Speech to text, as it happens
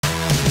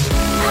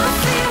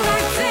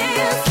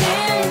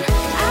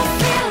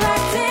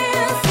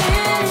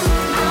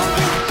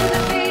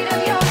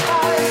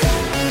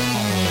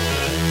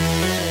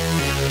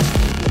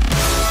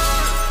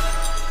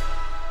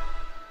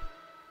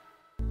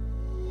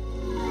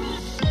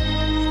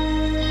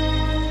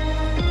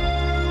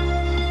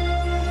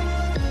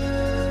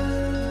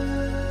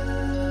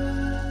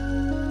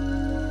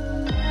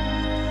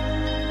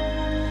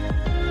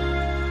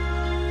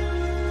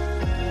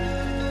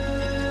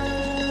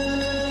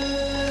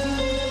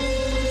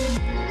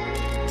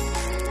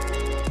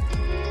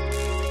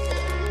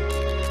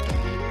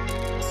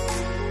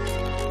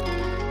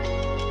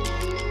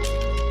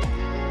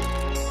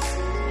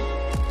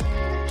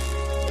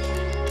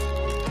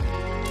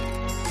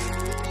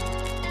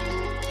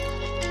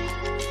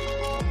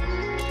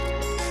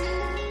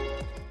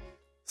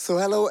So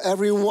hello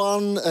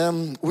everyone,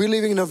 we're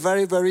living in a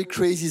very, very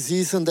crazy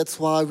season. That's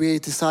why we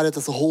decided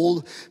as a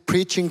whole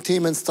preaching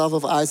team and staff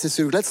of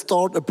ICC, let's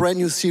start a brand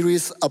new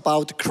series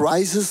about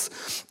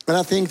crisis. And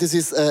I think this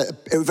is a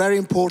very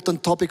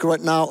important topic right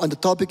now. And the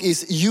topic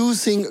is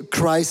using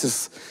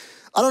crisis.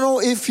 I don't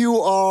know if you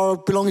are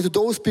belonging to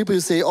those people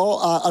who say, oh,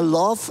 I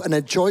love and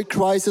enjoy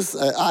crisis.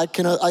 I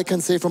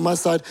can say from my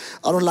side,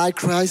 I don't like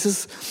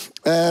crisis.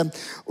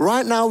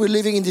 Right now we're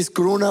living in this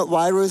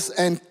coronavirus,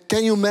 and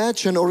can you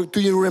imagine or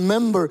do you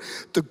remember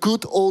the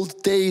good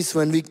old days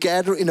when we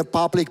gather in a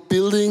public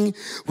building,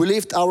 we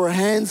lift our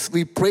hands,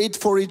 we prayed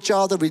for each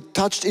other, we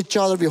touched each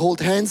other, we hold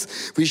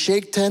hands, we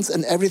shake hands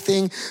and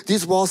everything.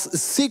 This was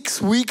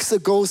 6 weeks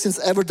ago. Since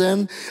ever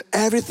then,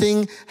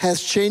 everything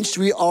has changed.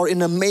 We are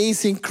in an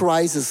amazing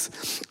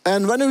crisis.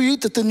 And when we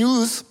read the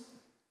news,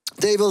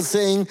 they will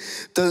saying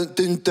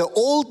the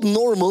old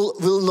normal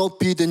will not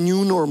be the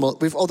new normal.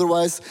 With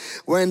otherwise,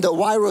 when the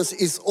virus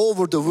is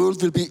over, the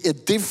world will be a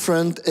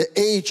different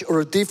age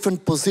or a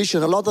different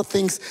position. A lot of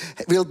things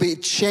will be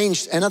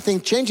changed. And I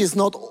think change is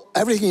not,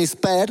 everything is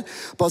bad,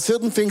 but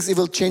certain things it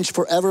will change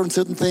forever, and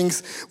certain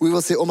things we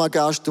will say, oh my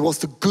gosh, there was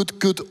the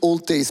good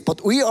old days.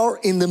 But we are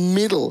in the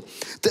middle.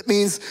 That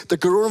means the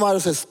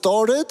coronavirus has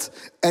started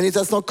and it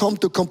has not come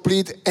to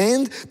complete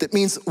end. That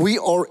means we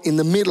are in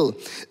the middle.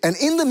 And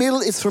in the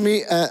middle is for me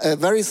a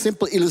very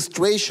simple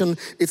illustration.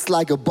 It's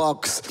like a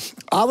box.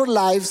 Our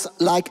lives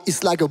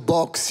is like a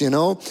box, you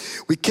know.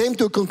 We came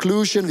to a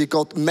conclusion, we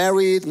got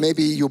married,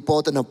 maybe you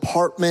bought an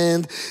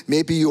apartment,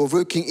 maybe you're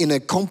working in a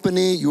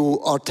company,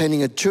 you are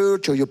attending a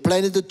church or you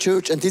planted a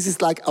church, and this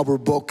is like our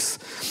box.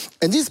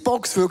 And this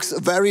box works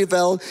very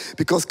well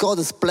because God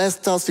has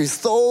blessed us with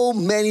so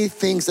many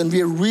things, and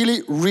we are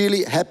really,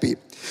 really happy.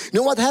 You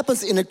know what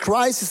happens in a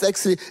crisis?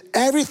 Actually,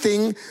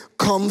 everything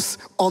comes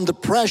under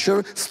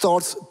pressure,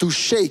 starts to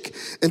shake.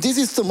 And this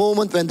is the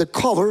moment when the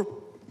cover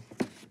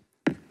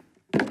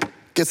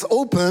gets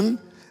open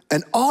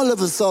and all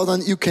of a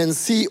sudden you can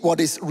see what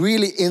is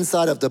really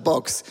inside of the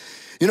box.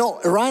 You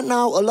know, right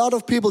now, a lot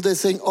of people, they're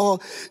saying, oh,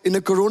 in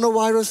the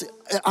coronavirus,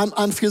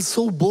 I feel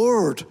so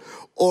bored.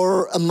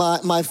 Or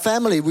my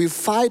family, we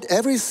fight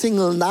every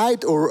single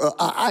night, or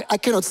I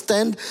cannot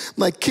stand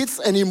my kids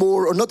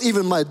anymore, or not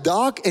even my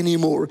dog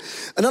anymore.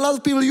 And a lot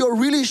of people, you're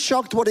really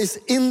shocked what is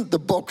in the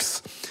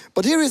box.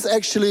 But here is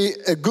actually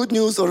a good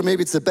news, or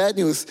maybe it's a bad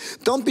news.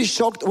 Don't be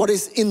shocked what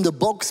is in the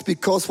box,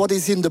 because what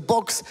is in the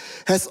box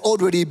has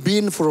already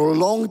been for a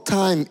long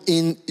time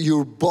in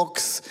your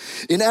box.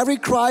 In every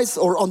crisis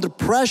or under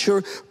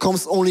pressure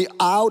comes only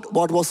out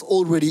what was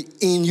already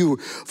in you.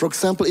 For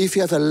example, if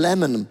you have a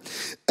lemon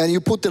and you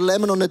put the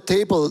lemon on the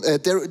table,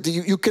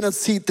 you cannot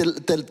see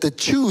the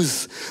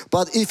juice.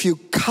 But if you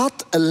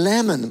cut a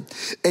lemon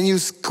and you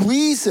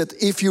squeeze it,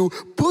 if you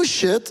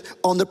push it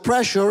under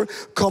pressure,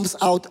 comes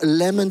out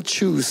lemon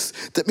juice.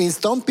 That means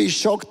don't be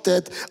shocked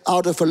that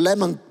out of a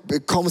lemon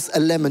becomes a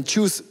lemon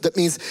juice. That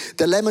means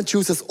the lemon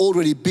juice has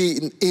already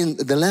been in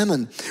the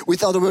lemon.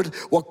 With other words,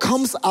 what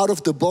comes out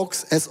of the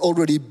box has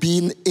already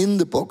been in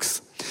the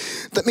box.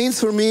 That means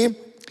for me,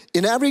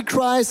 in every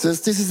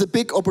crisis, this is a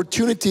big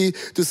opportunity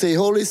to say,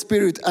 Holy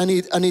Spirit, I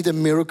need a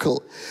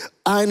miracle.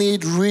 I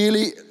need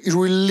really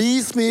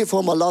release me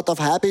from a lot of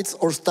habits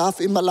or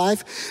stuff in my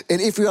life. And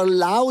if you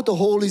allow the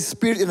Holy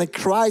Spirit in a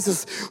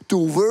crisis to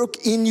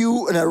work in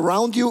you and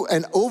around you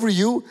and over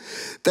you,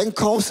 then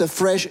comes a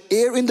fresh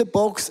air in the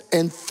box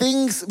and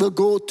things will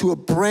go to a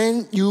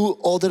brand new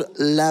other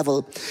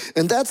level.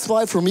 And that's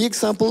why, for me,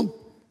 example,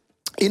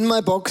 in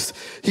my box,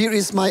 here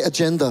is my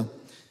agenda.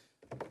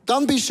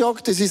 Don't be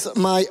shocked, this is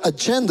my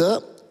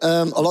agenda,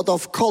 a lot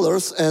of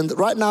colors, and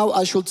right now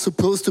I should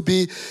supposed to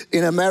be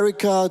in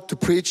America to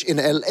preach in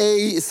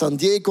LA, San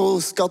Diego,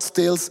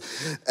 Scottsdale,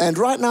 and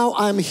right now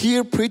I'm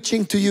here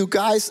preaching to you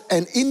guys,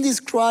 and in this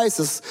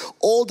crisis,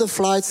 all the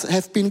flights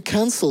have been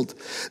canceled.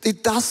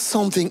 It does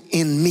something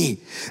in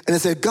me, and I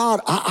said, God,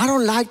 I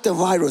don't like the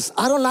virus,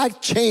 I don't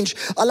like change,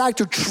 I like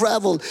to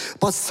travel,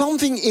 but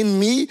something in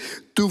me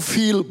to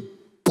feel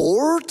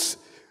bored,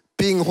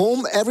 being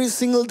home every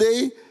single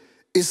day,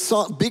 is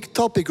a big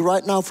topic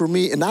right now for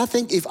me. And I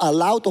think if I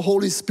allow the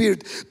Holy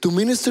Spirit to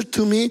minister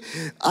to me,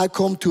 I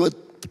come to a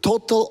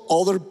total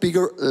other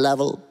bigger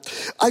level.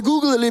 I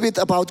Googled a little bit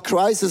about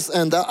crisis,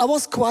 and I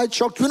was quite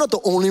shocked. We're not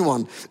the only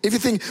one. If you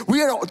think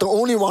we are the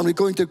only one, we're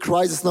going to a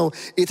crisis now,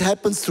 it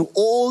happens through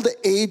all the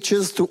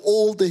ages, through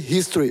all the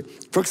history.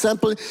 For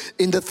example,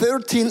 in the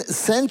 13th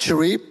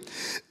century,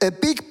 a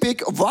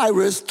big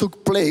virus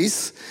took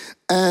place,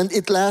 and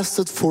it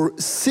lasted for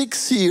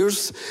 6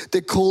 years. They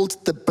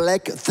called the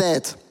Black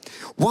Death.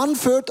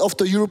 1/3 of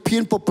the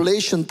European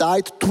population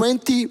died.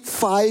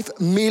 25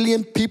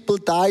 million people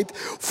died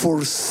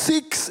for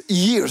 6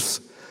 years.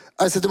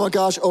 I said, oh my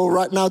gosh,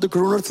 right now the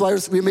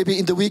coronavirus, we may be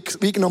in the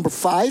week number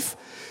 5.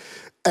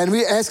 And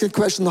we ask a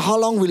question, how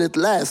long will it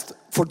last?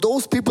 For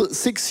those people,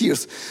 6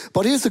 years.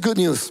 But here's the good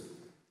news.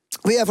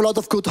 We have a lot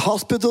of good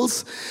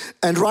hospitals,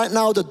 and right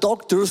now the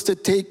doctors, they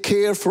take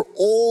care for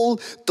all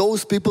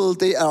those people,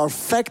 they are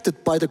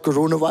affected by the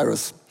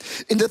coronavirus.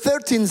 In the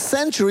 13th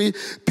century,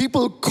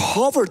 people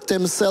covered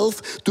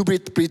themselves to be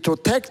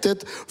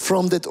protected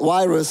from that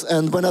virus.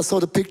 And when I saw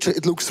the picture,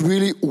 it looks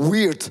really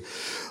weird.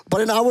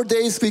 But in our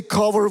days, we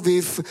cover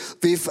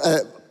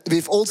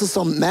with also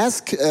some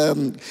mask,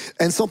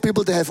 and some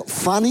people, they have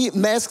funny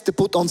masks. They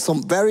put on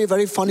some very,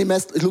 very funny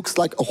mask. It looks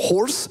like a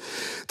horse.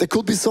 There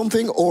could be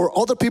something. Or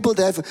other people,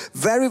 they have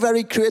very,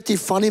 very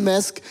creative, funny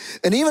mask.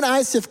 And even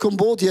ICF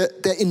Cambodia,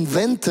 they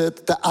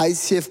invented the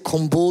ICF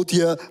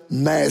Cambodia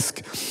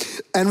mask.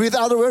 And with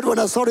other words, when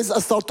I saw this, I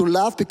started to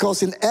laugh,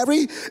 because in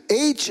every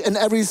age and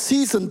every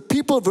season,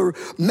 people were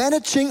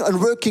managing and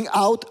working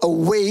out a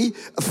way,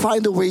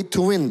 find a way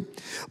to win.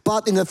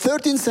 But in the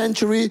 13th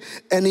century,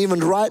 and even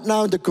right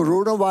now in the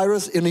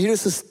coronavirus, and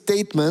here's a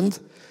statement: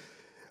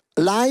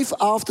 life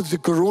after the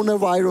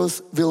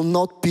coronavirus will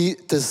not be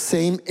the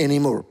same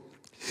anymore.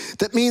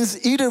 That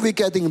means either we're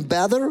getting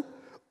better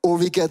or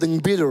we're getting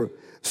bitter.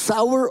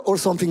 Sour or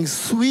something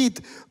sweet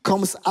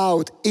comes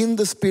out in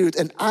the spirit.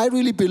 And I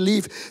really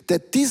believe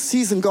that this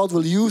season God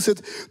will use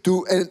it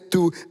to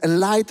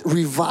enlight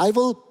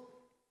revival,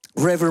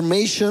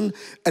 reformation,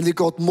 and we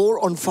got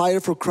more on fire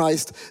for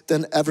Christ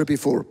than ever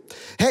before.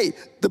 Hey,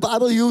 the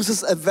Bible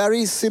uses a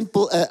very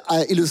simple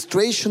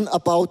illustration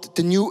about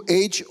the new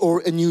age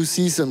or a new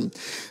season.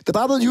 The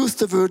Bible used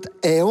the word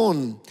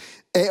aeon.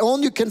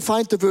 Aeon, you can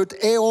find the word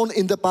aeon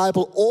in the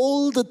Bible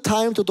all the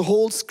time, to the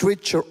whole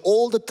scripture,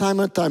 all the time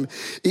and time.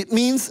 It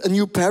means a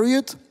new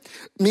period,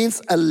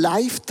 means a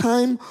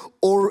lifetime,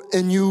 or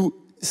a new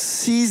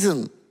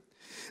season.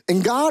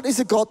 And God is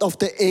a God of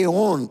the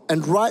aeon.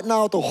 And right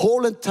now, the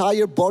whole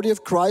entire body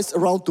of Christ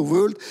around the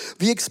world,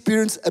 we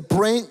experience a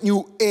brand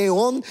new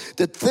aeon,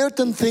 that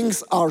certain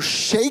things are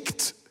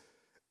shaked,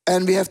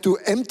 and we have to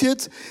empty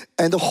it,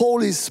 and the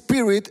Holy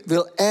Spirit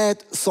will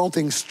add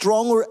something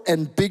stronger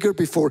and bigger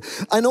before.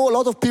 I know a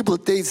lot of people,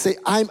 they say,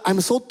 I'm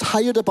so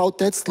tired about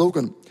that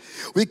slogan.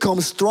 We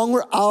come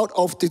stronger out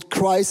of the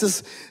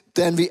crisis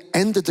than we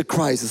ended the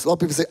crisis. A lot of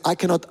people say, I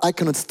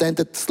cannot stand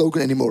that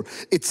slogan anymore.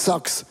 It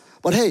sucks.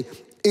 But hey,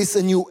 it's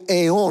a new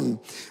aeon.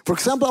 For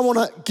example, I want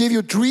to give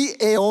you 3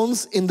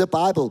 aeons in the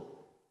Bible.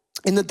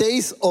 In the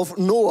days of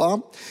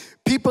Noah,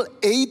 people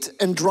ate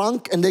and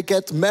drank and they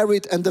get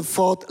married and they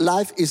thought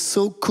life is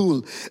so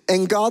cool.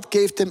 And God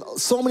gave them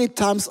so many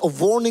times a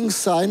warning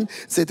sign,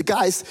 said,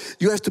 guys,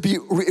 you have to be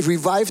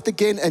revived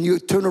again, and you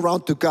turn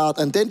around to God.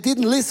 And they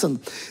didn't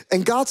listen.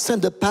 And God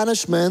sent a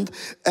punishment,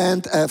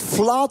 and a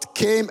flood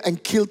came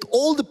and killed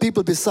all the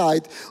people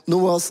beside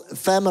Noah's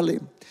family.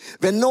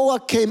 When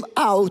Noah came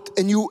out,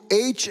 a new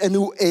age, a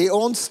new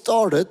aeon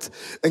started,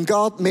 and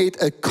God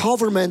made a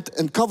covenant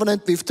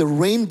with the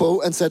rainbow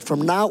and said,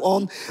 from now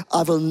on,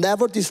 I will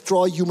never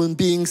destroy human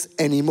beings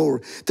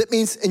anymore. That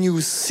means a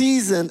new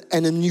season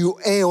and a new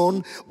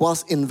aeon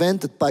was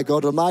invented by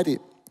God Almighty.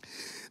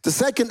 The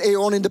second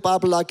aeon in the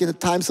Bible, like in the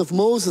times of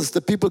Moses,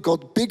 the people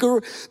got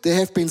bigger. They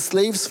have been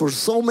slaves for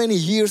so many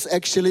years,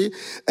 actually.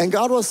 And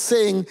God was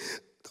saying,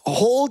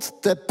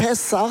 hold the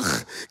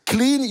Pesach,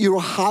 clean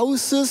your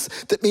houses.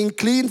 That means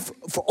clean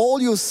for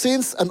all your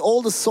sins and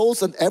all the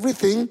souls and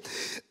everything.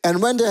 And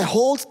when they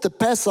hold the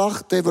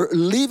Pesach, they were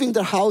leaving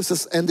their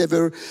houses and they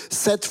were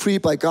set free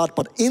by God.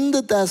 But in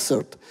the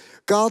desert,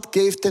 God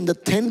gave them the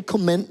 10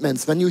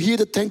 commandments. When you hear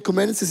the 10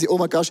 commandments, you say, oh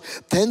my gosh,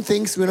 10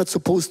 things we're not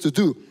supposed to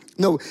do.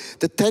 No,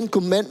 the 10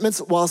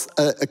 commandments was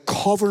a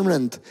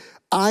covenant.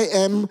 I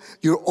am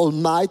your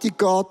almighty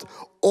God,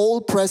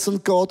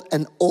 all-present God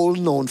and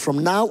all-known.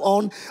 From now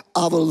on,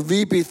 I will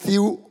be with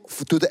you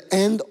to the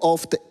end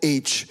of the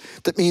age.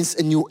 That means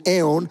a new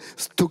aeon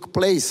took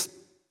place.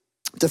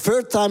 The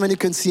third time when you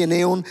can see an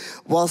aeon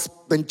was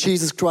when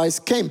Jesus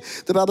Christ came.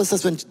 The Bible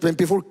says when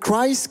before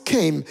Christ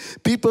came,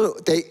 people,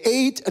 they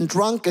ate and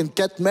drank and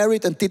get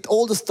married and did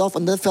all the stuff,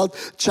 and they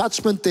felt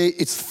judgment day,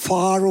 it's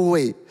far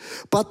away.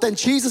 But then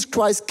Jesus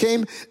Christ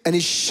came and he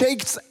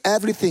shakes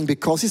everything,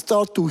 because he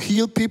started to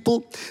heal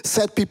people,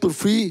 set people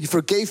free, he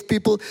forgave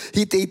people,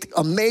 he did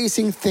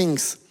amazing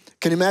things.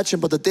 Can you imagine?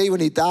 But the day when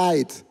he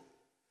died,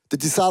 the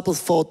disciples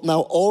thought,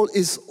 now all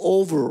is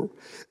over.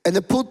 And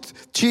they put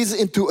Jesus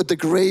into the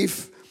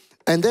grave,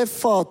 and they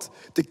thought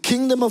the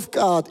kingdom of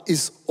God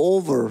is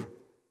over.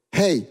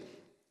 Hey,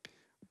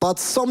 but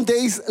some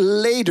days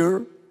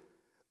later,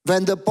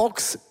 when the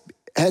box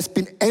has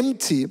been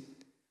empty,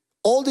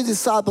 all the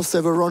disciples,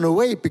 they were run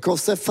away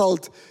because they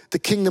felt the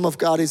kingdom of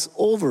God is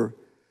over.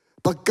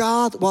 But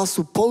God was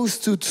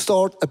supposed to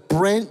start a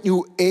brand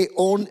new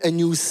aeon, a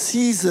new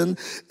season,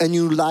 a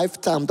new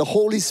lifetime. The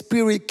Holy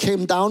Spirit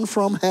came down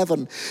from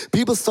heaven.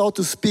 People started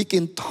to speak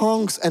in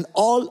tongues, and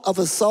all of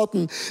a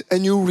sudden a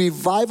new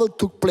revival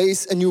took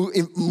place, a new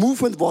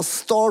movement was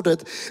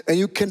started, and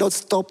you cannot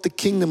stop the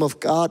kingdom of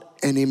God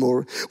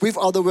anymore. With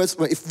other words,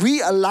 if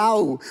we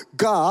allow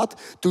God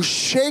to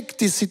shake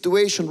this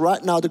situation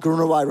right now, the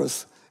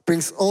coronavirus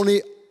brings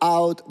only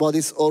out what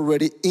is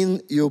already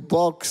in your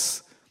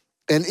box.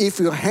 And if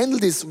you handle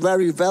this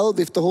very well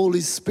with the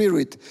Holy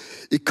Spirit,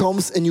 it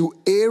comes a new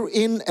air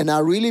in. And I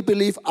really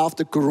believe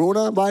after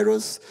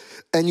coronavirus,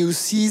 a new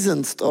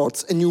season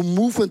starts, a new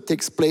movement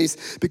takes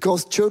place,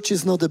 because church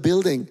is not a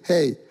building.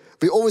 Hey,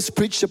 we always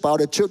preach about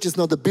it. Church is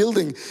not a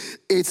building.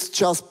 It's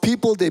just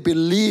people, they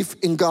believe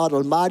in God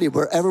Almighty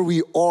wherever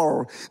we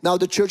are. Now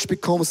the church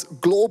becomes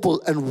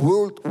global and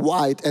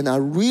worldwide. And I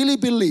really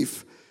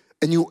believe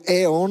a new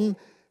aeon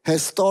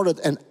has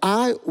started. And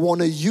I want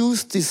to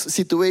use this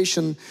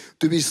situation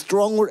to be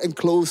stronger and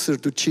closer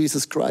to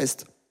Jesus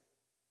Christ.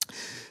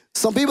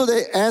 Some people,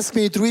 they ask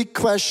me 3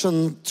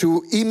 questions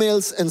through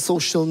emails and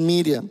social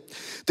media.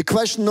 The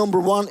question number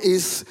 1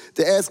 is,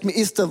 they ask me,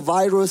 is the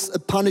virus a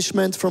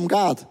punishment from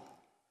God?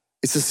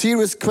 It's a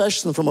serious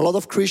question from a lot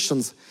of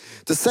Christians.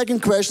 The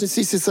second question is,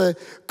 this is a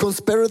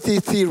conspiracy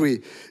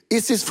theory.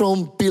 Is this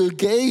from Bill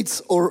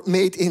Gates or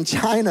made in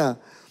China?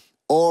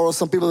 Or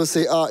some people will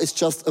say, it's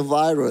just a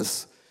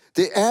virus.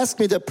 They ask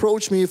me, they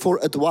approach me for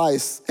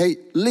advice. Hey,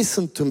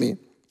 listen to me.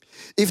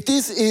 If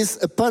this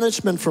is a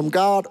punishment from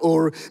God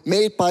or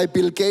made by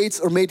Bill Gates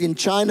or made in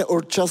China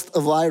or just a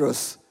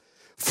virus,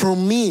 for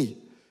me,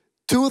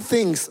 2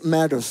 things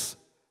matters.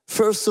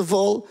 First of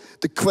all,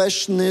 the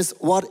question is,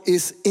 what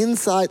is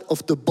inside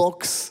of the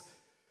box?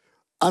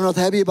 I'm not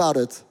happy about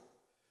it.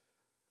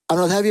 I'm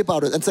not happy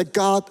about it. And say,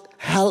 God,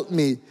 help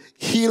me,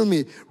 heal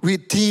me,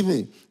 redeem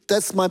me.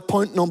 That's my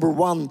point number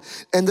 1.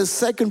 And the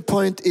second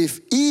point,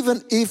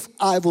 even if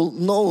I will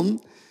know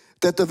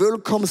that the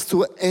world comes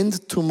to an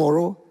end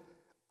tomorrow,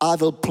 I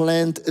will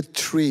plant a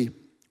tree.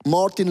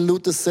 Martin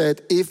Luther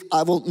said, if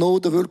I will know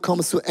the world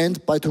comes to an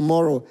end by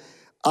tomorrow,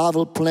 I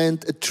will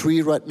plant a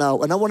tree right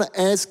now. And I want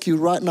to ask you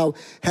right now,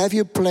 have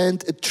you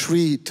planted a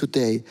tree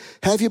today?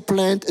 Have you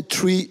planted a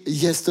tree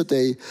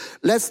yesterday?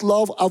 Let's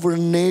love our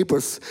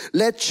neighbors.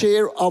 Let's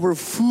share our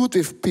food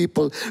with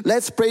people.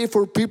 Let's pray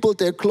for people,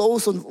 they're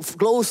close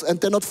and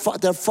they're not far,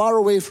 they're far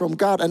away from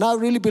God. And I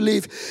really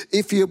believe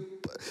if you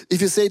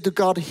say to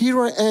God,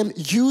 here I am,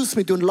 use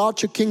me to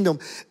enlarge your kingdom,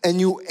 a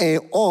new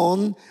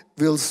aeon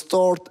will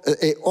start,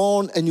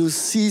 a new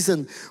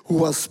season who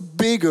was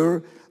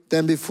bigger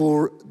than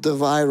before the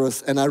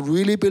virus. And I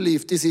really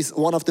believe this is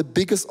one of the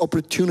biggest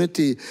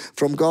opportunity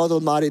from God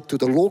Almighty to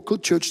the local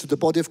church, to the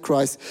body of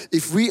Christ.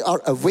 If we are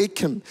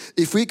awakened,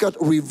 if we got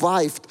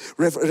revived,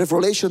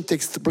 revelation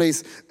takes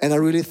place, and I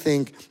really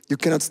think you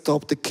cannot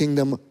stop the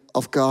kingdom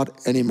of God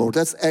anymore.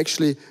 That's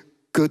actually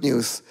good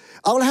news.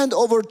 I will hand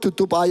over to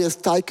Tobias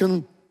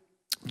Teichen,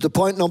 the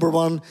point number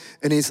 1,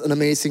 and he's an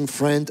amazing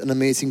friend, an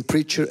amazing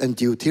preacher and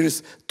dude.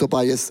 Here's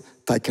Tobias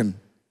Teichen.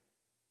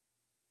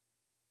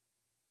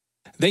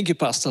 Thank you,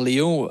 Pastor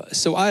Leo.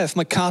 So I have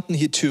my carton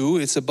here too.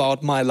 It's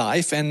about my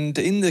life. And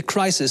in the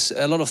crisis,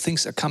 a lot of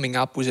things are coming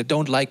up which I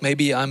don't like.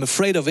 Maybe I'm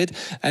afraid of it.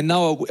 And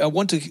now I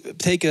want to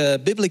take a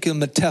biblical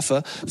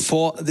metaphor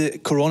for the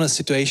corona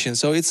situation.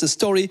 So it's a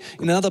story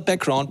in another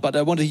background, but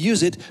I want to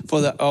use it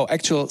for our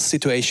actual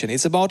situation.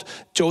 It's about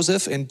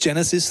Joseph in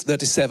Genesis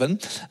 37.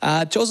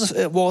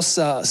 Joseph was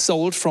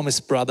sold from his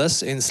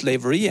brothers in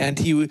slavery, and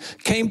he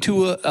came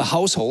to a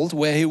household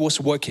where he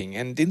was working.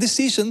 And in this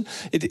season,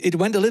 it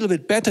went a little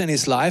bit better in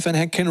his life, and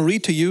I can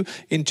read to you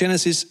in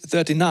Genesis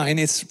 39.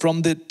 It's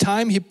from the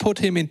time he put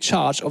him in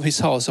charge of his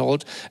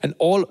household and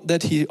all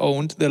that he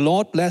owned, the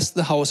Lord blessed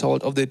the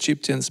household of the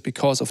Egyptians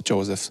because of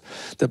Joseph.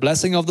 The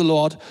blessing of the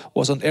Lord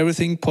was on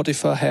everything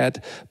Potiphar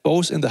had,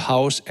 both in the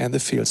house and the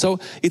field. So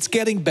it's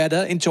getting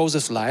better in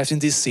Joseph's life in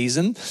this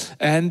season.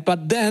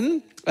 But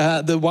then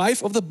the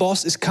wife of the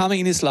boss is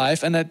coming in his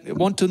life, and I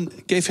want to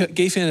give her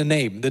a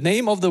name. The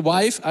name of the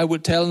wife, I will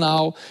tell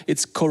now,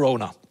 it's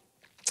Corona.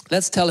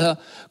 Let's tell her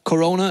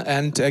Corona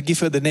and give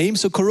her the name.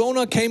 So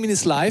Corona came in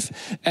his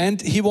life, and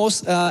he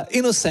was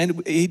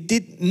innocent. He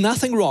did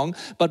nothing wrong,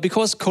 but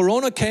because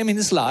Corona came in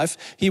his life,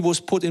 he was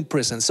put in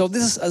prison. So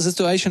this is a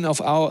situation of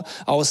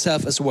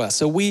ourselves as well.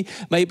 So we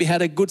maybe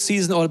had a good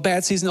season or a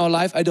bad season in our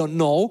life, I don't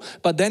know.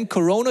 But then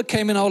Corona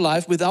came in our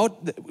life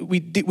we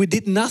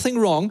did nothing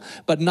wrong,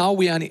 but now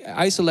we are in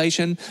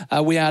isolation.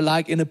 We are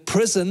like in a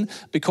prison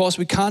because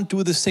we can't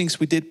do the things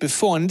we did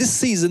before. And this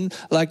season,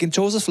 like in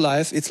Joseph's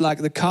life, it's like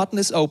the curtain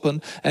is open,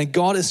 and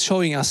God is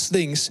showing us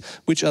things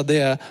which are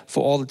there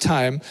for all the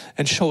time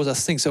and shows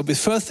us things. So the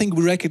first thing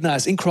we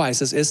recognize in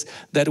crisis is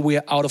that we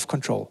are out of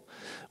control.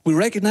 We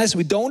recognize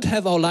we don't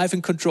have our life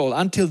in control.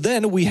 Until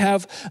then, we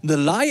have the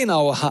lie in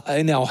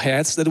our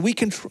heads that we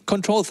can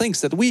control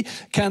things, that we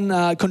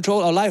can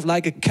control our life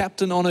like a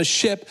captain on a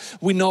ship.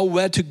 We know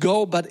where to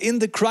go, but in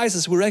the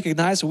crisis, we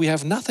recognize we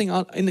have nothing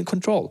in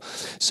control.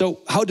 So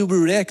how do we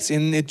react?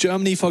 In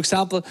Germany, for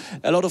example,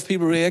 a lot of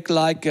people react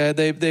like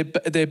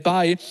they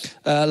buy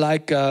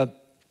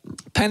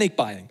panic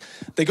buying.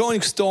 They go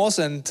in stores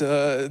and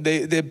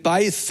they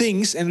buy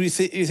things, and you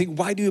think,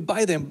 why do you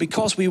buy them?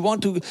 Because we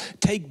want to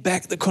take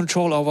back the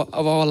control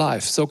of our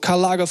life. So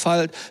Karl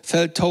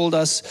Lagerfeld told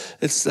us,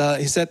 he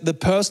said, the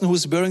person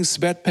who's wearing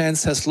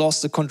sweatpants has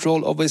lost the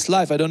control over his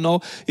life. I don't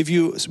know if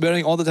you're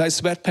wearing all the time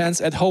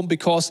sweatpants at home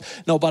because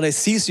nobody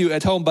sees you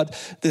at home,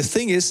 but the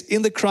thing is,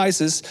 in the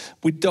crisis,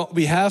 we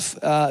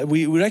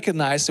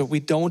recognize that we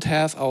don't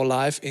have our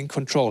life in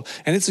control.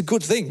 And it's a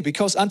good thing,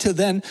 because until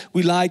then,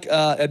 we like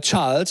a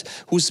child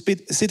who's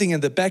sitting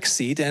in the back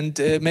seat and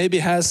maybe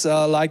has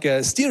like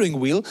a steering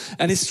wheel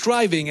and is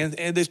driving,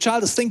 and the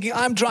child is thinking,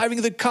 I'm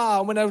driving the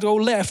car. When I go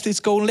left, it's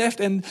going left,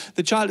 and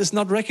the child is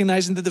not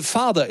recognizing that the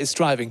father is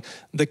driving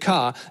the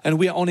car, and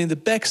we are only in the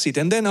back seat.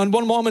 And then on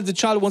one moment, the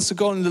child wants to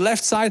go on the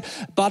left side,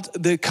 but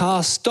the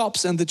car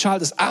stops, and the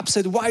child is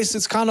upset. Why is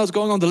this car not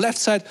going on the left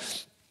side?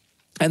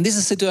 And this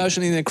is a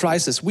situation in a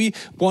crisis. We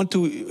want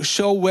to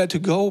show where to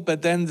go,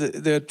 but then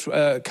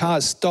the car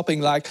is stopping,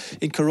 like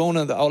in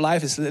Corona, our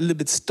life is a little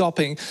bit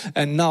stopping.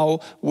 And now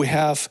we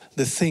have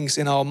the things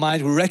in our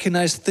mind. We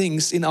recognize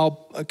things in our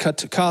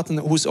carton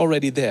who's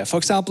already there. For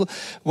example,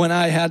 when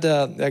I had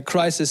a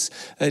crisis,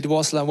 it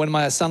was like when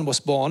my son was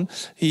born.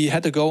 He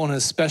had to go on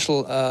a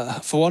special,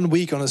 for 1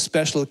 week on a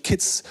special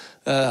kids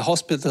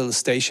hospital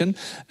station,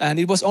 and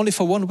it was only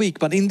for 1 week.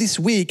 But in this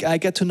week, I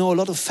get to know a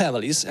lot of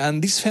families,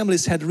 and these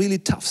families had really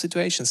tough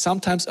situations.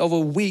 Sometimes over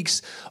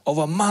weeks,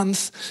 over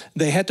months,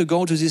 they had to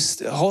go to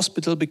this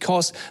hospital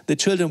because the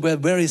children were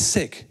very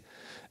sick.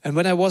 And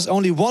when I was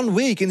only 1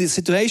 week in this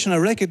situation, I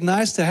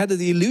recognized I had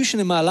the illusion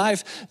in my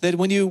life that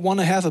when you want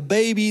to have a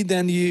baby,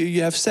 then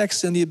you have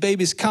sex and your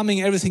baby is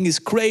coming, everything is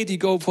great. You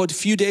go for a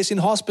few days in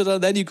hospital,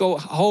 then you go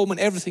home and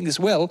everything is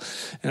well.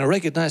 And I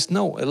recognized,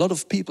 no, a lot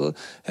of people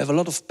have a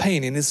lot of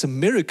pain, and it's a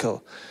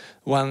miracle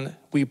when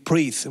we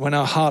breathe, when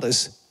our heart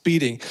is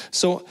beating.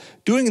 So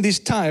during this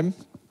time,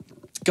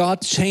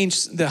 God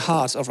changed the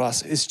hearts of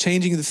us. He's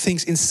changing the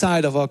things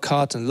inside of our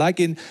carton.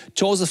 Like in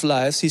Joseph's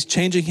life, he's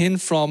changing him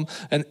from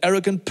an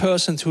arrogant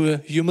person to a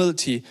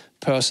humility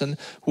person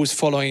who's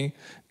following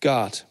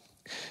God.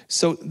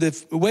 So the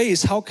way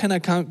is, how can I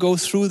go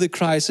through the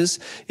crisis?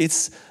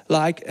 It's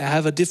like I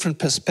have a different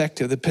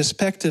perspective. The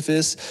perspective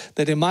is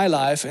that in my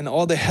life, and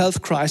all the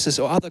health crisis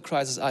or other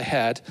crises I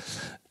had,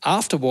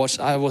 afterwards,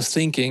 I was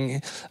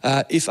thinking,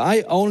 if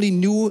I only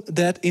knew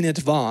that in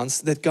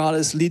advance, that God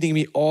is leading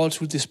me all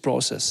through this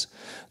process,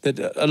 that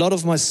a lot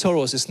of my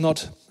sorrows is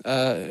not,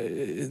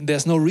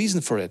 there's no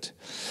reason for it.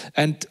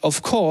 And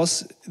of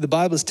course, the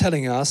Bible is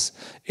telling us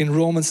in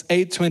Romans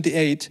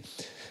 8:28,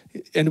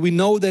 and we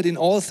know that in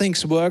all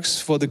things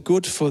works for the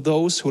good for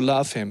those who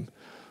love him,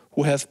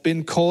 who have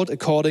been called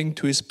according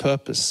to his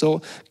purpose.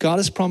 So God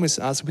has promised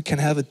us we can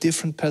have a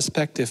different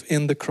perspective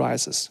in the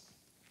crisis.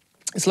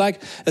 It's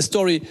like a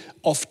story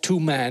of two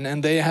men,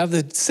 and they have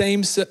the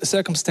same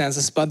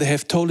circumstances, but they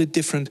have totally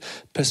different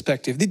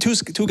perspective. The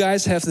two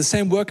guys have the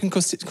same working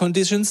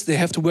conditions. They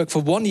have to work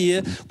for 1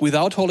 year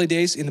without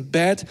holidays in a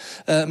bad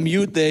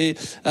mute. They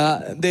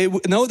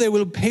know they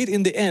will pay it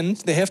in the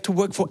end. They have to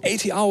work for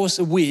 80 hours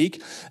a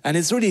week, and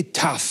it's really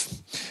tough.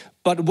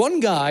 But one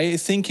guy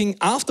is thinking,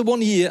 after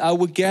 1 year, I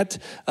will get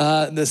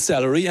the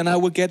salary, and I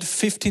will get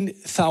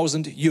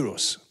 15,000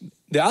 euros.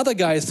 The other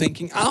guy is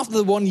thinking,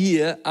 after 1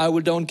 year, I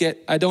don't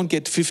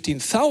get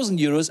 15,000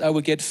 euros, I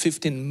will get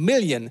 15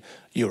 million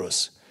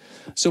euros.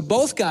 So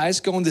both guys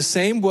go in the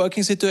same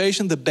working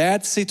situation, the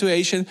bad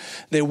situation.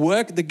 They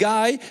work. The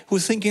guy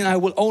who's thinking, I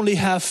will only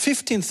have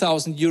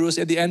 15,000 euros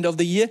at the end of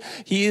the year,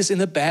 he is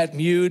in a bad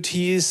mood,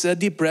 he is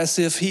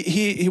depressive,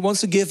 he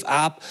wants to give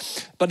up.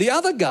 But the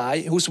other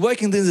guy who's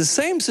working in the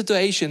same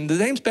situation, the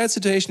same bad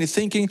situation, is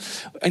thinking,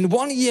 in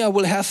 1 year I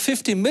will have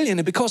 15 million.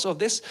 And because of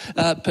this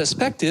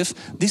perspective,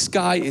 this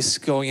guy is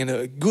going in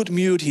a good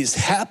mood, he's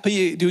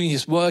happy doing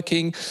his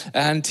working,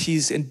 and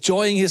he's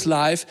enjoying his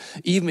life,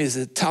 even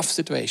in a tough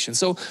situation.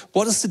 So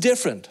what is the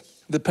difference?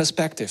 The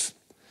perspective.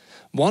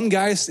 One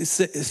guy is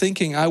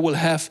thinking, I will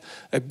have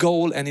a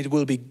goal and it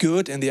will be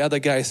good, and the other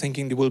guy is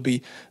thinking it will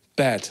be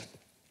bad.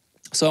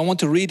 So I want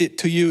to read it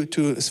to you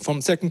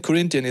from 2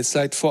 Corinthians. It's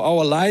like, for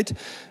our light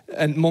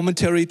and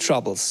momentary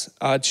troubles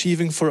are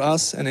achieving for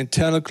us an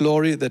eternal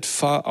glory that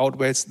far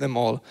outweighs them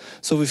all.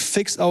 So we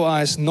fix our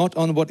eyes not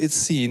on what is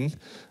seen,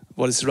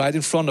 what is right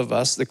in front of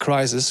us, the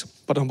crisis,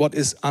 but on what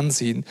is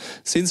unseen.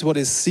 Since what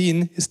is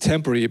seen is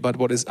temporary, but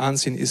what is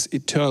unseen is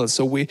eternal.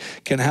 So we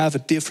can have a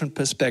different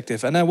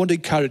perspective. And I want to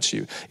encourage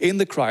you, in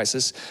the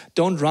crisis,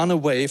 don't run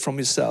away from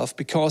yourself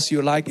because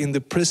you're like in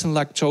the prison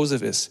like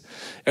Joseph is.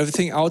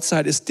 Everything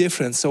outside is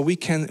different. So we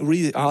can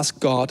really ask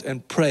God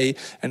and pray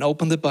and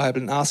open the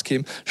Bible and ask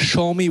him,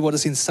 show me what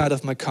is inside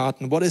of my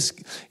carton. What is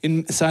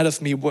inside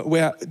of me?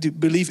 Where do you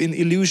believe in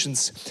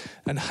illusions?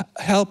 And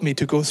help me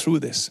to go through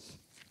this.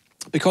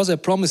 Because I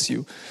promise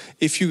you,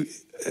 if you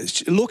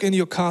look in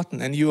your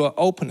carton and you are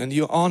open and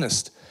you're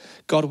honest,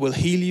 God will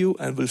heal you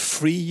and will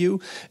free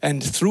you.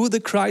 And through the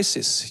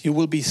crisis, you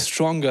will be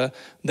stronger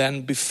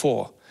than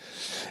before.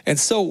 And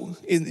so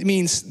it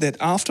means that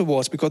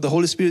afterwards, because the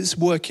Holy Spirit is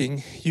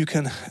working, you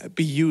can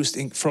be used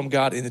from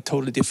God in a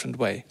totally different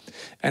way.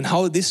 And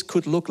how this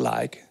could look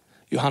like,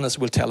 Johannes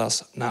will tell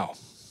us now.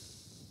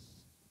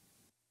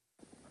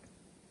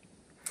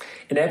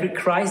 In every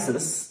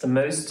crisis, the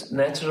most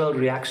natural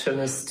reaction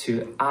is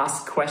to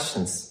ask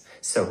questions.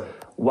 So,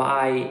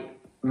 why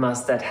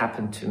must that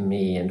happen to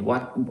me? And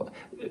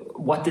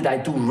what did I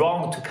do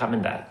wrong to come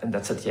in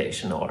that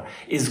situation? Or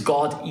is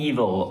God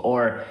evil?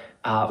 Or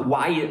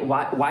why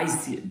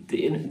is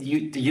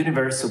the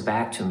universe so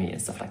bad to me?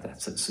 And stuff like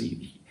that. So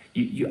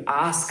you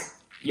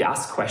ask you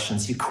ask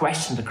questions, you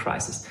question the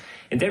crisis.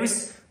 And there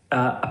is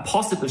a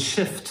possible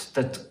shift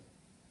that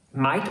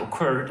might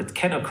occur, that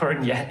can occur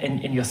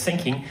in your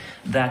thinking,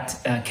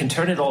 that can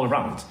turn it all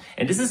around.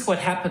 And this is what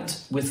happened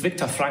with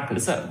Viktor Frankl.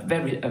 It's a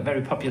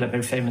very popular,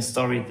 very famous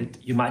story that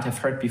you might have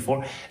heard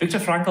before. Viktor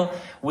Frankl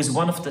was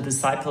one of the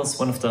disciples,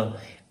 one of the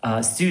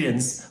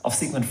students of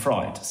Sigmund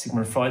Freud.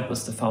 Sigmund Freud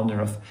was the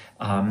founder of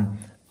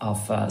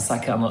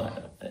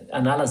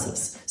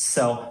psychoanalysis.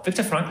 So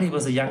Viktor Frankl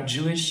was a young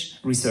Jewish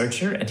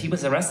researcher, and he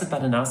was arrested by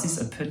the Nazis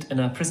and put in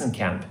a prison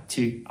camp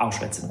to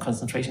Auschwitz, in a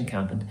concentration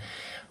camp. And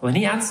when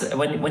he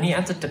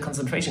entered the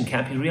concentration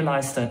camp, he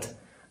realized that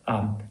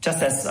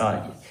just as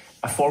a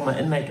former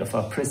inmate of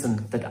a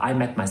prison that I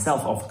met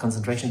myself, of a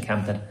concentration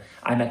camp that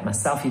I met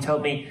myself, he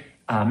told me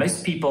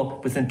most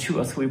people within 2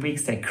 or 3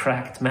 weeks, they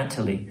cracked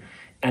mentally.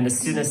 And as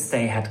soon as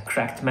they had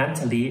cracked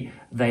mentally,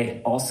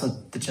 they also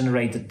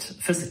degenerated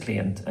physically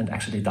and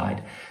actually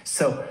died.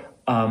 So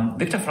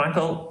Viktor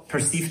Frankl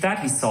perceived that,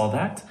 he saw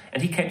that,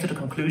 and he came to the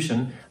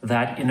conclusion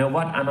that, you know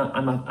what, I'm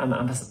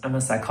a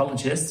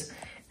psychologist,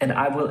 and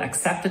I will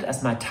accept it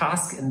as my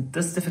task in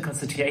this difficult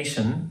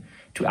situation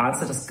to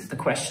answer the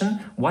question,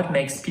 what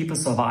makes people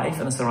survive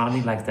in a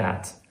surrounding like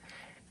that?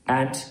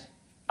 And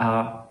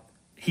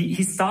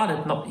he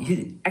started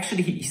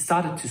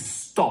to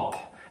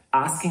stop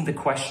asking the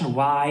question,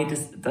 why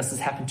does this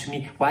happen to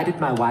me? Why did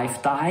my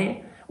wife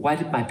die? Why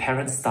did my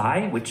parents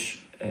die? Which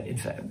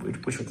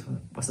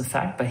was a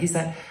fact. But he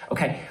said,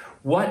 okay,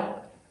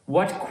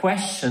 what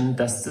question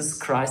does this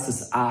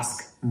crisis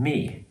ask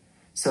me?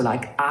 So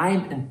like,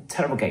 I'm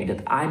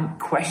interrogated, I'm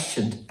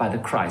questioned by the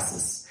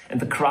crisis, and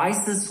the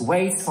crisis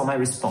waits for my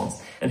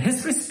response. And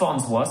his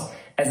response was,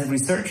 as a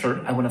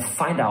researcher, I want to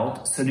find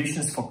out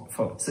solutions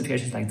for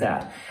situations like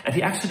that. And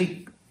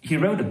he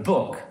wrote a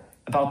book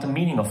about the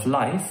meaning of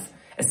life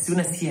as soon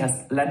as he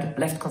has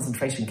left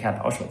concentration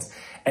camp Auschwitz.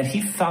 And he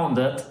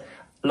founded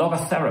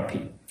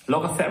logotherapy.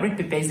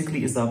 Logotherapy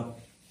basically is a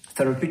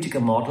therapeutic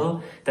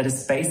model that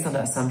is based on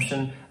the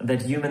assumption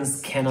that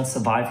humans cannot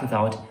survive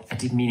without a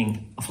deep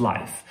meaning of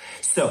life.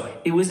 So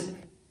it was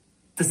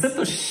the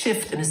simple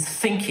shift in his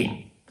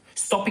thinking,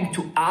 stopping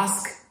to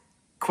ask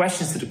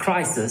questions to the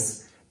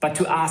crisis, but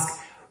to ask,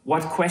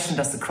 what question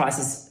does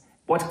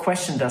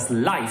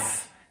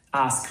life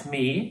ask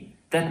me?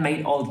 That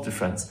made all the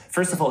difference.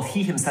 First of all,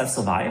 he himself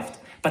survived,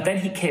 but then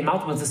he came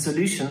out with a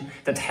solution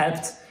that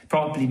helped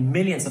probably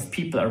millions of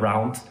people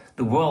around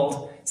the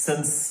world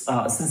since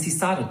he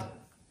started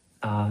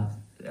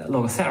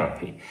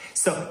logotherapy.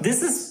 So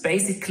this is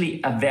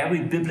basically a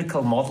very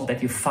biblical model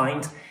that you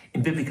find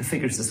in biblical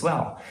figures as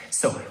well.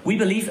 So we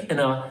believe in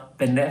a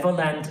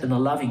benevolent, in a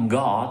loving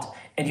God,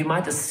 and you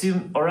might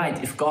assume, all right,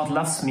 if God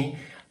loves me,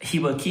 he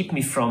will keep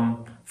me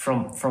from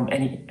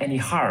any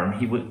harm.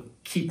 He will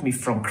keep me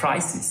from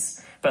crisis.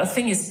 But the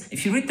thing is,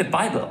 if you read the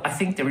Bible, I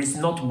think there is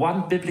not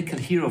one biblical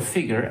hero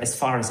figure, as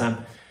far as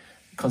I'm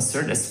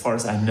concerned, as far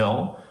as I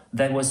know,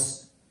 that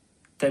was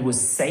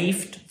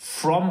saved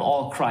from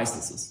all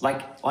crises.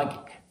 Like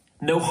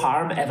no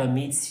harm ever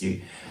meets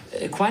you.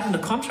 Quite on the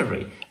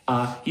contrary,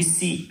 you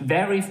see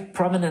very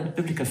prominent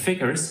biblical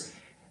figures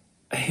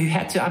who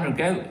had to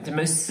undergo the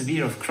most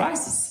severe of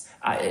crises.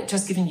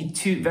 Just giving you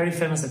 2 very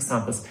famous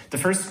examples. The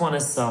first one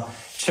is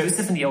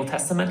Joseph in the Old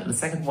Testament. The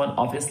second one,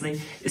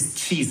 obviously, is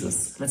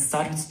Jesus. Let's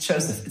start with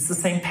Joseph. It's the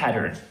same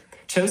pattern.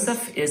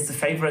 Joseph is the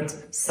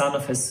favorite son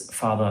of his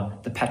father,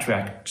 the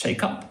patriarch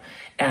Jacob.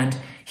 And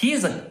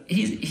he's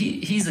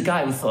a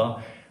guy with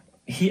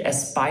he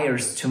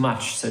aspires too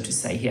much, so to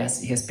say. He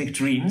has big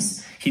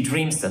dreams. He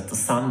dreams that the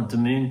sun and the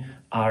moon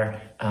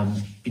are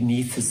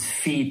beneath his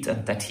feet,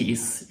 and that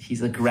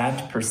he's a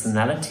grand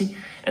personality.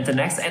 And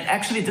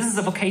actually, this is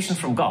a vocation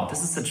from God.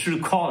 This is a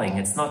true calling.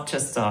 It's not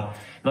just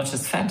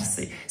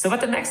fantasy. So,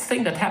 but the next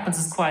thing that happens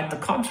is quite the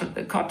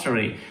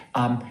contrary.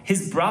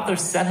 His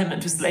brothers sell him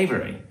into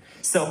slavery.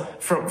 So,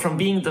 from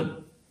being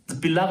the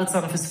beloved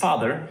son of his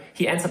father,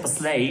 he ends up a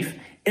slave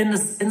in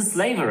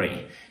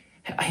slavery.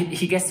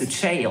 He gets to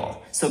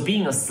jail. So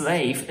being a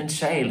slave in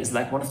jail is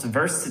like one of the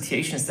worst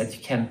situations that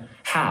you can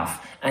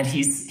have. And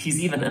he's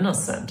even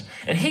innocent.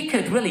 And he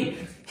could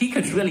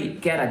really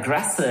get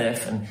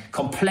aggressive and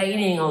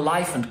complaining on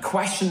life and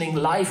questioning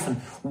life and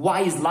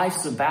why is life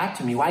so bad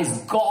to me? Why is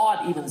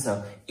God even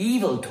so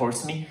evil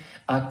towards me?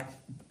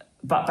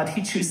 But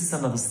he chooses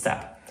another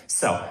step.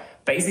 So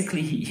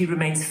basically he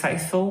remains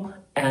faithful,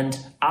 and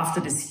after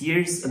these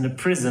years in the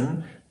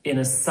prison, in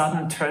a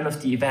sudden turn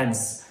of the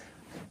events,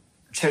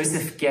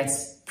 Joseph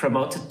gets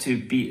promoted to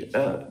be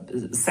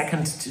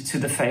second to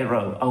the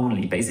Pharaoh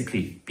only,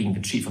 basically being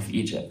the chief of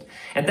Egypt.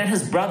 And then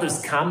his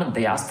brothers come and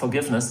they ask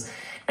forgiveness.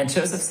 And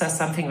Joseph says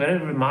something very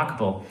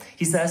remarkable.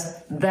 He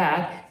says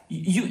that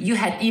you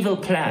had evil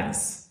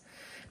plans,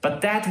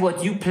 but that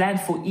what you planned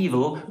for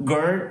evil,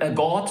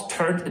 God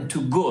turned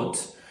into good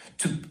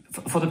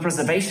for the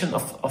preservation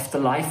of the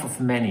life of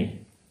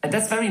many. And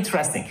that's very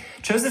interesting.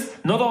 Joseph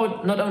not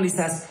only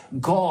says,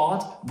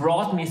 God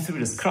brought me through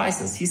this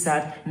crisis. He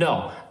said,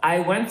 no, I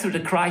went through the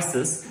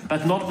crisis,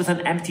 but not with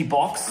an empty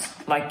box,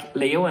 like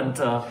Leo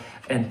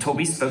and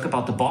Toby spoke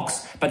about the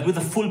box, but with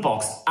a full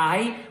box.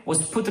 I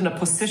was put in a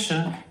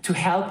position to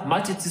help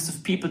multitudes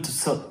of people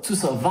to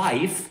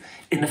survive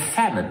in a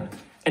famine.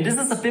 And this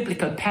is a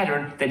biblical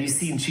pattern that you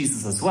see in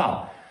Jesus as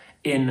well.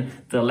 In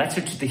the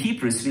letter to the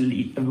Hebrews,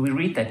 we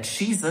read that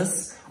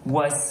Jesus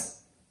was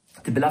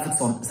the beloved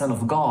Son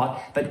of God,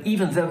 but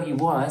even though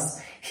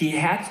he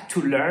had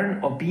to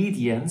learn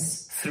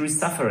obedience through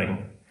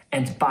suffering.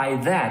 And by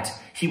that,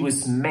 he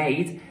was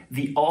made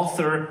the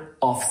author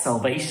of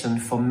salvation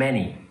for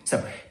many.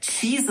 So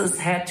Jesus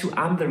had to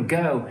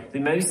undergo the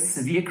most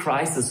severe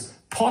crisis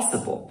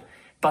possible.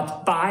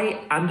 But by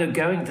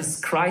undergoing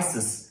this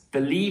crisis,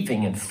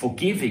 believing and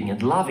forgiving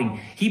and loving,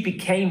 he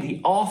became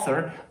the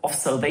author of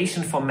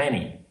salvation for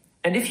many.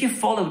 And if you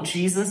follow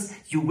Jesus,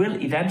 you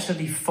will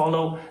eventually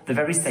follow the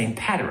very same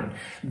pattern.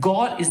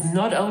 God is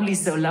not only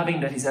so loving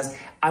that he says,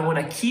 I want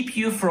to keep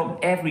you from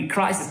every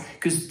crisis,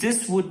 because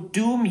this would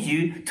doom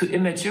you to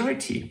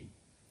immaturity.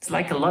 It's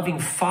like a loving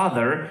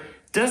father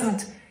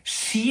doesn't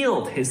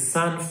shield his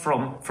son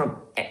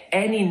from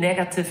any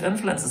negative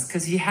influences,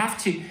 because you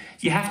have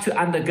to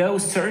undergo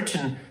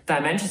certain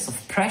dimensions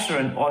of pressure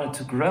in order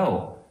to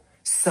grow.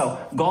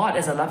 So God,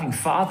 as a loving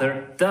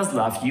father, does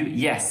love you,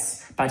 yes.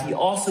 But he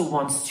also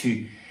wants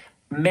to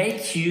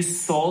make you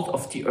salt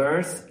of the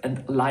earth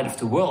and light of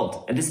the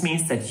world. And this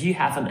means that you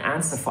have an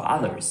answer for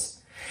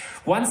others.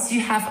 Once you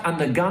have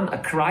undergone a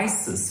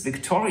crisis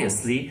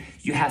victoriously,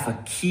 you have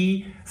a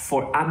key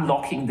for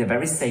unlocking the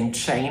very same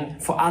chain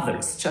for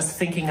others. Just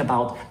thinking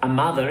about a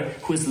mother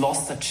who has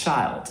lost a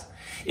child.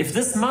 If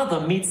this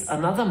mother meets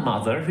another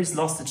mother who's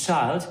lost a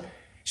child,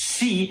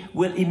 she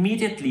will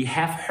immediately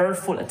have her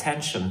full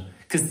attention.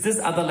 Because this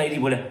other lady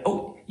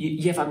will,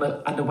 you have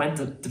underwent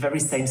the very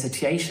same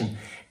situation.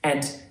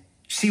 And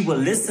she will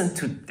listen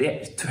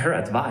to her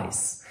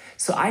advice.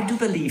 So I do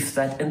believe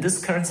that in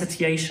this current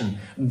situation,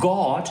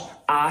 God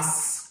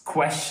asks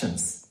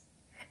questions.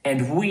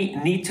 And we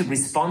need to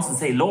respond and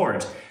say,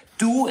 Lord,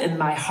 do in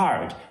my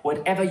heart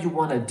whatever you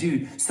want to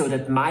do so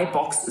that my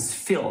box is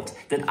filled,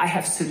 that I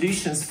have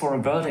solutions for a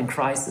world in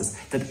crisis,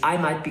 that I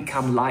might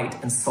become light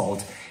and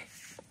salt.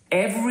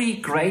 Every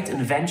great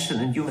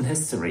invention in human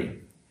history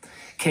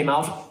came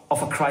out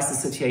of a crisis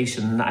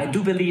situation. And I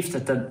do believe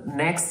that the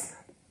next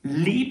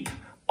leap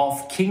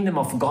of kingdom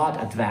of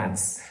God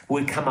advance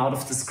will come out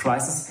of this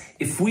crisis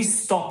if we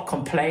stop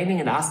complaining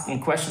and asking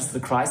questions to the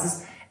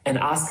crisis and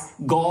ask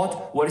God,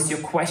 what is your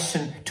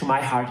question to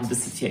my heart in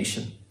this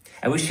situation?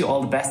 I wish you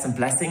all the best and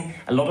blessing,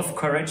 a lot of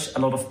courage, a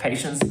lot of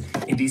patience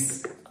in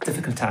these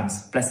difficult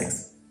times.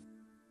 Blessings.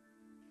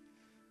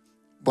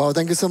 Wow,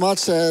 thank you so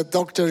much,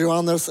 Dr.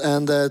 Johannes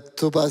and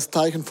Tobias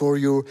Teichen, for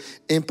your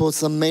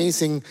inputs.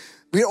 Amazing.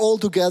 We're all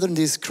together in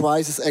this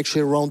crisis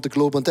actually around the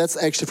globe, and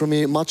that's actually for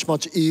me much,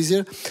 much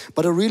easier.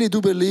 But I really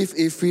do believe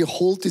if we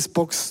hold this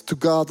box to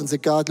God and say,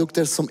 God, look,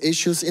 there's some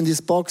issues in this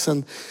box,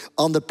 and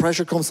under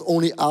pressure comes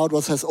only out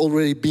what has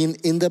already been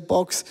in the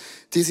box.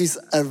 This is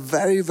a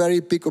very, very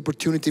big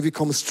opportunity. We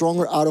come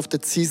stronger out of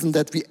that season,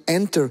 that we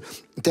enter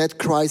that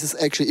crisis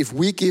actually, if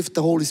we give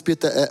the Holy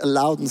Spirit the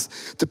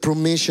allowance, the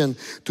permission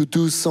to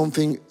do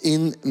something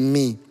in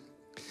me.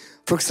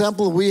 For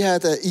example, we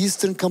had an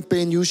Eastern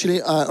campaign.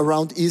 Usually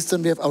around Easter,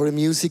 we have our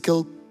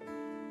musical.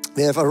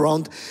 We have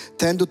around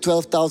 10 to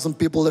 12,000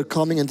 people that are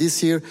coming, and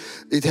this year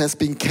it has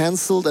been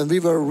cancelled, and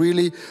we were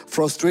really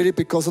frustrated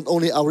because not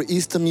only our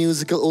Easter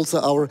musical, also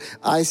our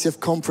ICF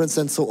conference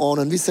and so on.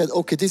 And we said,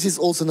 okay, this is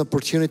also an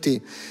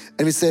opportunity.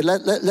 And we said,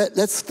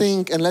 let's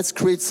think and let's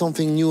create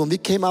something new. And we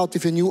came out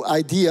with a new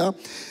idea,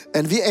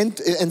 and we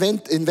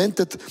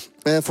invented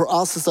for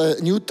us as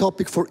a new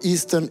topic for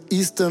Eastern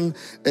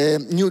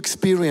new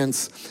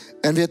experience.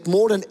 And we had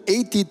more than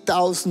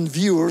 80,000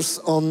 viewers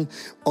on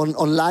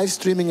live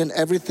streaming and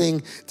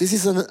everything. This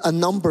is a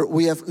number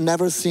we have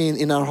never seen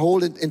in our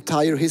whole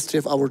entire history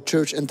of our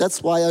church. And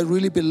that's why I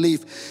really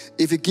believe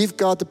if we give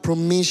God the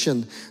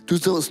permission to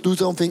do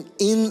something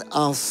in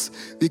us,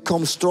 we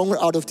come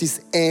stronger out of this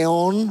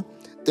aeon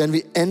than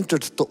we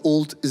entered the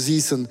old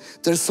season.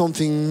 There's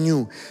something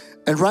new.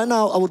 And right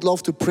now, I would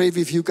love to pray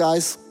with you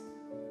guys.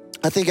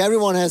 I think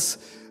everyone has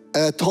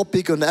a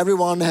topic, and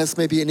everyone has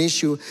maybe an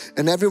issue,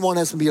 and everyone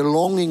has maybe a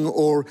longing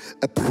or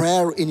a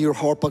prayer in your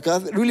heart. But I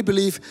really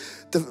believe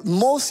the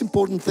most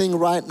important thing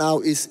right now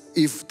is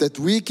that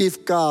we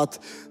give God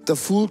the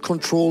full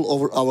control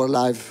over our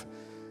life.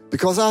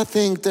 Because I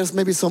think there's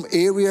maybe some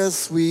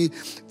areas we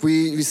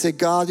say,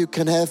 God, you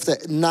can have the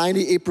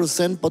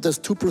 98%, but there's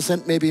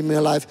 2% maybe in my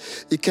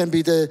life. It can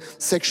be the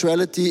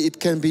sexuality, it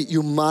can be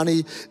your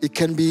money, it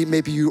can be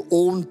maybe your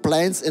own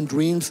plans and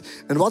dreams.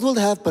 And what will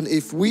happen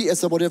if we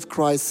as a body of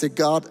Christ say,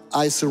 God,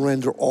 I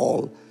surrender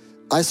all.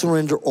 I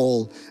surrender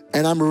all.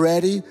 And I'm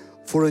ready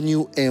for a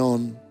new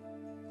aeon.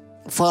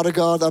 Father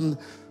God, I'm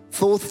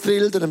so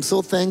thrilled and I'm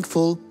so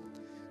thankful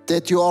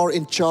that you are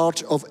in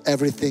charge of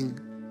everything.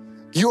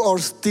 You are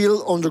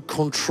still under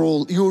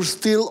control. You're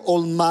still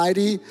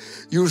almighty.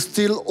 You're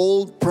still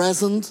all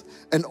present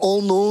and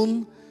all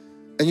known.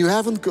 And you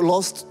haven't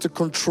lost the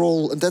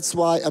control. And that's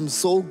why I'm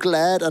so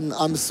glad and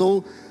I'm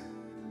so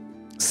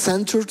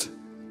centered,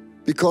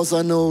 because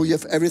I know you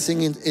have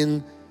everything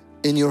in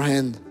your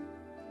hand.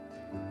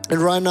 And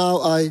right now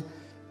I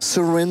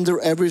surrender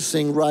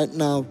everything right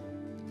now.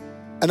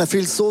 And I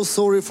feel so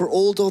sorry for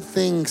all those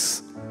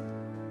things.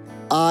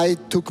 I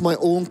took my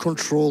own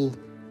control.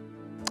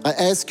 I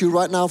ask you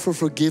right now for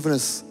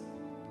forgiveness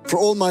for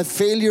all my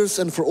failures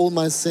and for all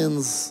my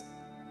sins.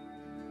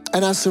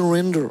 And I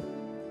surrender.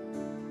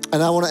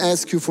 And I want to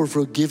ask you for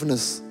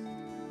forgiveness.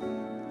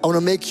 I want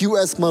to make you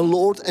as my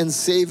Lord and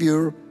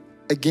Savior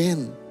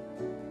again.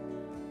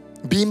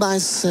 Be my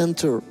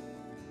center.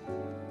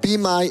 Be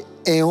my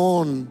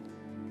aeon.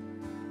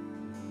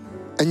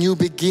 A new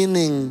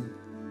beginning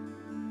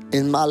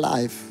in my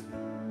life.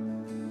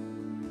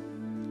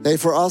 Hey,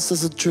 for us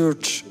as a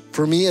church,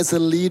 for me as a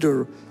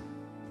leader,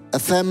 a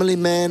family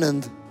man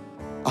and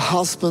a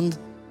husband,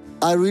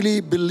 I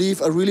really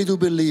do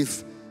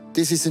believe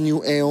this is a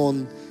new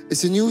aeon.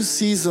 It's a new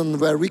season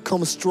where we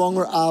come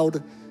stronger out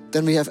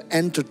than we have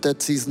entered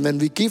that season. When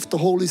we give the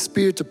Holy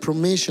Spirit the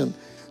permission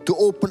to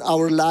open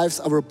our lives,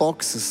 our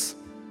boxes,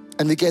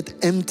 and we get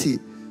empty,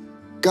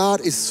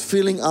 God is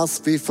filling us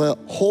with a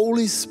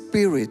Holy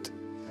Spirit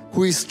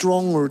who is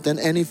stronger than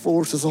any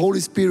forces. The Holy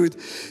Spirit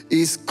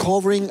is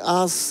covering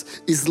us,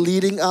 is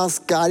leading us,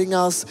 guiding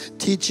us,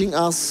 teaching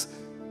us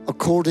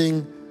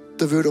according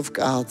to the Word of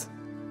God.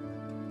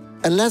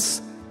 And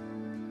let's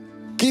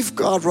give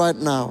God right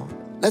now,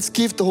 let's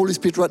give the Holy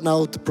Spirit right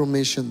now the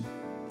permission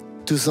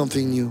to do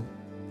something new.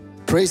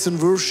 Praise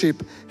and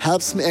worship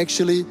helps me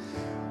actually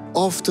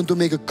often to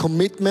make a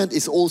commitment.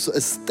 It's also a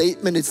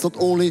statement. It's not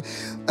only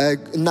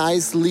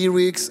nice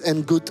lyrics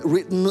and good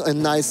written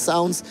and nice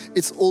sounds.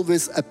 It's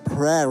always a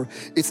prayer.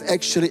 It's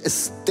actually a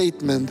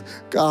statement.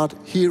 God,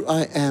 here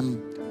I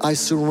am. I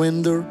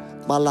surrender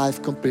my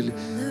life completely.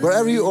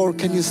 Wherever you are,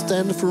 can you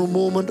stand for a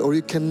moment or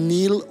you can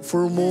kneel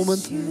for a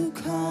moment? You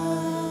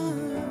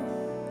come,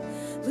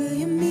 will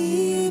you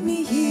meet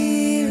me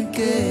here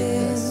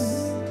again?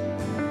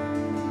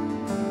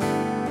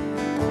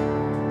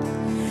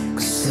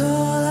 'Cause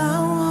all I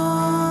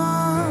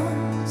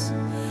want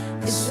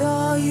is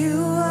all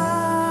you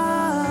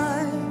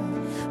are.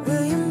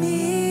 Will you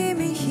meet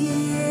me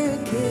here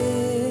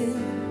again?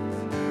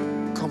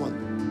 Come on.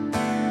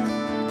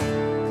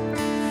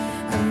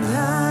 I'm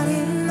not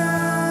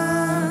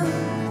enough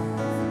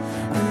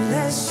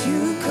unless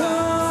you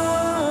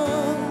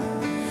come.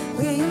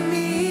 Will you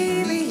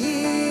meet me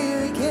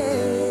here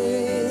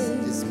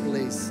again? This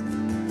place.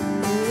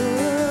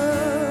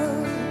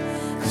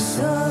 'Cause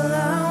all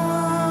I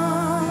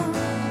want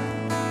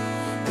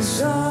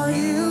is all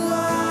you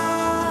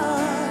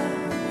are.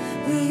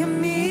 Will you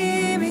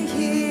meet me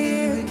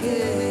here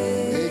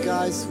again? Hey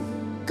guys,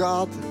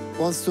 God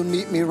wants to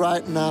meet me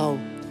right now.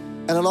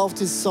 And I love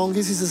this song.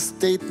 This is a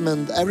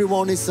statement.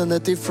 Everyone is in a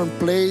different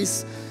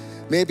place,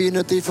 maybe in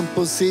a different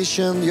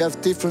position. You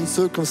have different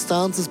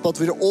circumstances, but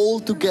we're all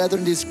together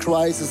in this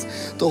crisis.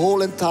 The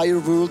whole entire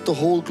world, the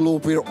whole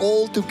globe, we're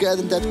all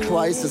together in that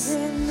crisis.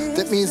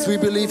 That means we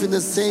believe in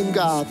the same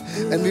God,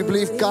 and we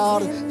believe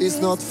God is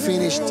not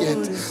finished yet.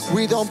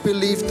 We don't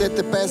believe that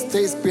the best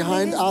days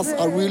behind us.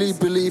 I really do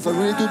believe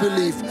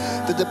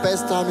that the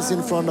best time is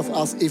in front of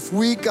us. If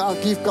we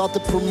give God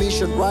the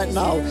permission right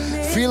now,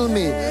 fill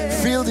me,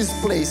 fill this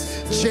place,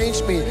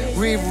 change me,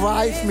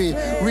 revive me,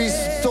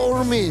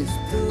 restore me,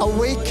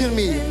 awaken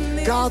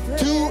me. God,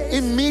 do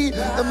in me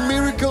a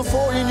miracle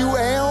for a new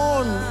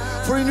aeon,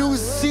 for a new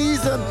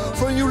season,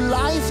 for a new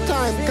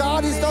lifetime.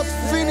 God is not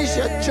finished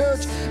yet,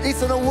 church.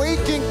 It's an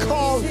awakening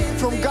call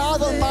from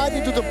God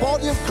Almighty to the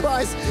body of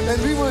Christ, and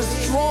we were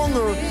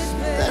stronger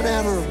than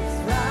ever.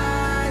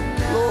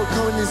 Lord,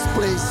 come in this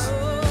place.